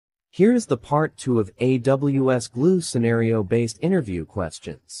Here is the part 2 of AWS Glue scenario-based interview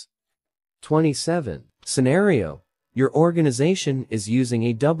questions. 27. Scenario: your organization is using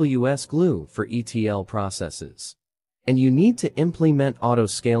AWS Glue for ETL processes, and you need to implement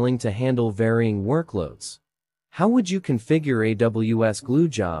auto-scaling to handle varying workloads. How would you configure AWS Glue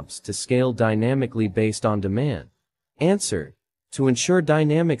jobs to scale dynamically based on demand? Answer: to ensure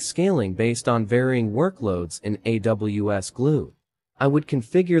dynamic scaling based on varying workloads in AWS Glue, I would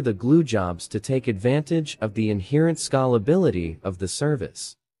configure the Glue jobs to take advantage of the inherent scalability of the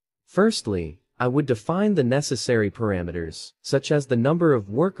service. Firstly, I would define the necessary parameters, such as the number of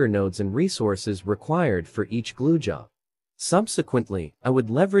worker nodes and resources required for each Glue job. Subsequently, I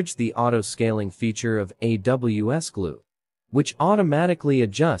would leverage the auto-scaling feature of AWS Glue, which automatically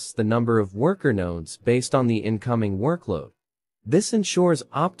adjusts the number of worker nodes based on the incoming workload. This ensures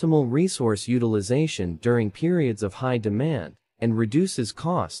optimal resource utilization during periods of high demand and reduces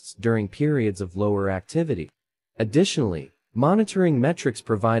costs during periods of lower activity. Additionally, monitoring metrics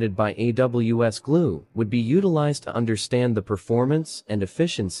provided by AWS Glue would be utilized to understand the performance and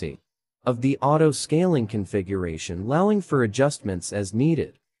efficiency of the auto-scaling configuration, allowing for adjustments as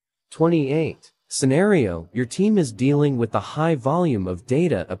needed. 28. Scenario: your team is dealing with a high volume of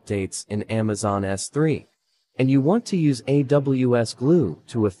data updates in Amazon S3, and you want to use AWS Glue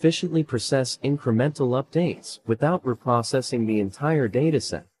to efficiently process incremental updates without reprocessing the entire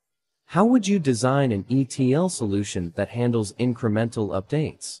dataset. How would you design an ETL solution that handles incremental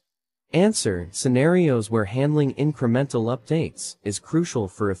updates? Answer: scenarios where handling incremental updates is crucial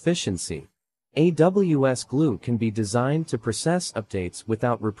for efficiency, AWS Glue can be designed to process updates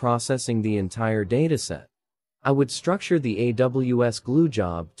without reprocessing the entire dataset. I would structure the AWS Glue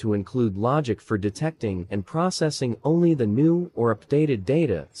job to include logic for detecting and processing only the new or updated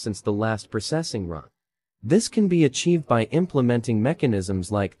data since the last processing run. This can be achieved by implementing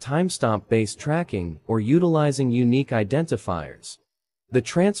mechanisms like timestamp-based tracking or utilizing unique identifiers. The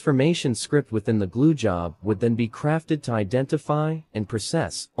transformation script within the Glue job would then be crafted to identify and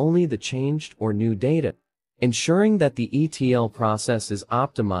process only the changed or new data, ensuring that the ETL process is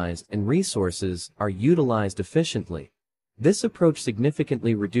optimized and resources are utilized efficiently. This approach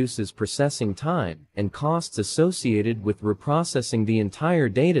significantly reduces processing time and costs associated with reprocessing the entire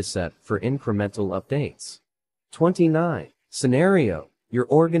dataset for incremental updates. 29. Scenario: your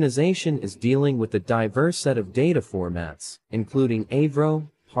organization is dealing with a diverse set of data formats, including Avro,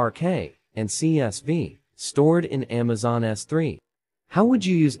 Parquet, and CSV, stored in Amazon S3. How would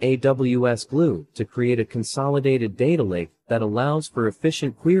you use AWS Glue to create a consolidated data lake that allows for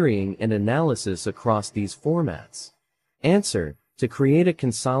efficient querying and analysis across these formats? Answer: to create a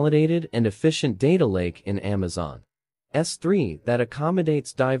consolidated and efficient data lake in Amazon S3 that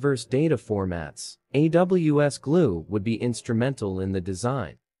accommodates diverse data formats, AWS Glue would be instrumental in the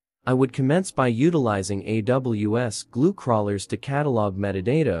design. I would commence by utilizing AWS Glue crawlers to catalog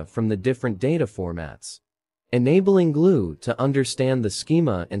metadata from the different data formats, enabling Glue to understand the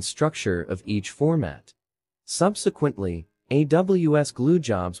schema and structure of each format. Subsequently, AWS Glue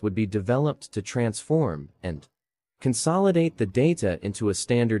jobs would be developed to transform and consolidate the data into a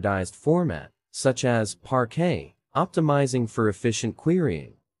standardized format, such as Parquet, optimizing for efficient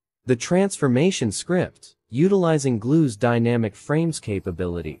querying. The transformation script, utilizing Glue's dynamic frames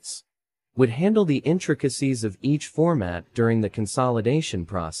capabilities, would handle the intricacies of each format during the consolidation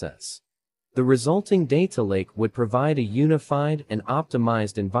process. The resulting data lake would provide a unified and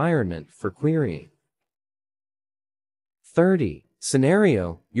optimized environment for querying. 30.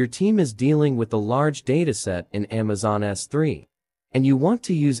 Scenario: your team is dealing with a large dataset in Amazon S3, and you want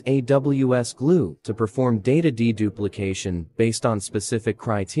to use AWS Glue to perform data deduplication based on specific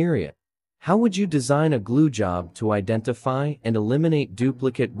criteria. How would you design a Glue job to identify and eliminate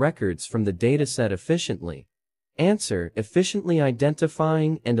duplicate records from the dataset efficiently? Answer: efficiently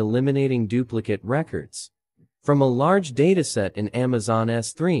identifying and eliminating duplicate records from a large dataset in Amazon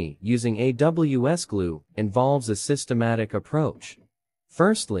S3 using AWS Glue involves a systematic approach.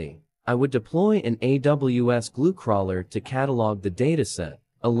 Firstly, I would deploy an AWS Glue crawler to catalog the dataset,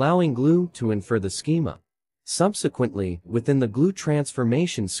 allowing Glue to infer the schema. Subsequently, within the Glue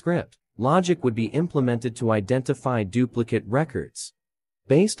transformation script, logic would be implemented to identify duplicate records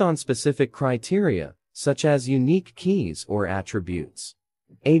based on specific criteria, such as unique keys or attributes.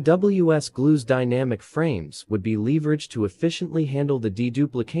 AWS Glue's dynamic frames would be leveraged to efficiently handle the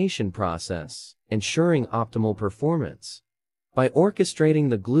deduplication process, ensuring optimal performance. By orchestrating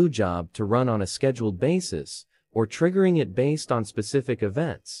the Glue job to run on a scheduled basis, or triggering it based on specific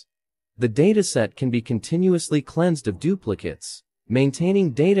events, the dataset can be continuously cleansed of duplicates,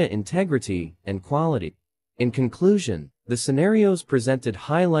 maintaining data integrity and quality. In conclusion, the scenarios presented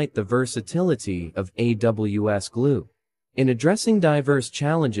highlight the versatility of AWS Glue in addressing diverse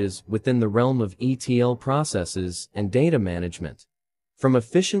challenges within the realm of ETL processes and data management. From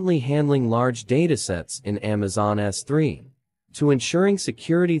efficiently handling large datasets in Amazon S3 to ensuring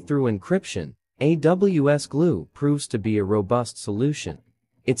security through encryption, AWS Glue proves to be a robust solution.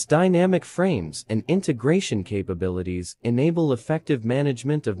 Its dynamic frames and integration capabilities enable effective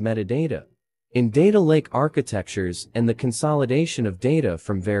management of metadata in data lake architectures and the consolidation of data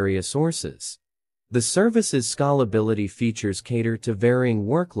from various sources. The service's scalability features cater to varying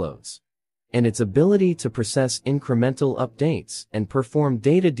workloads, and its ability to process incremental updates and perform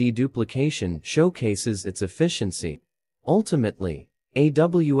data deduplication showcases its efficiency. Ultimately,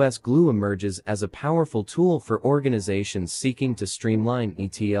 AWS Glue emerges as a powerful tool for organizations seeking to streamline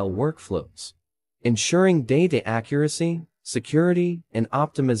ETL workflows, ensuring data accuracy, security, and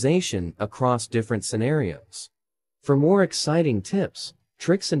optimization across different scenarios. For more exciting tips,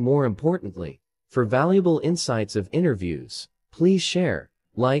 tricks, and more importantly, for valuable insights of interviews, please share,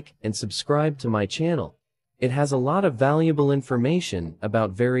 like, and subscribe to my channel. It has a lot of valuable information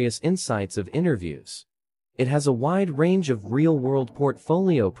about various insights of interviews. It has a wide range of real-world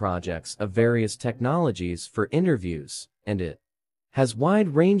portfolio projects of various technologies for interviews, and it has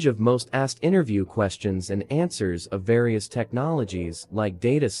wide range of most asked interview questions and answers of various technologies like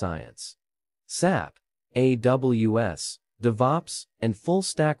data science, SAP, AWS, DevOps, and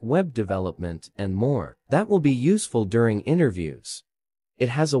full-stack web development, and more that will be useful during interviews. It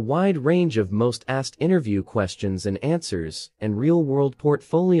has a wide range of most asked interview questions and answers and real-world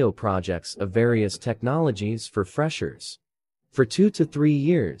portfolio projects of various technologies for freshers, for 2 to 3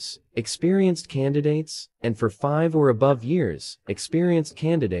 years, experienced candidates, and for 5 or above years, experienced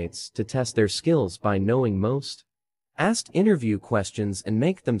candidates to test their skills by knowing most asked interview questions and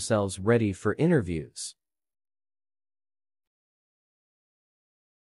make themselves ready for interviews.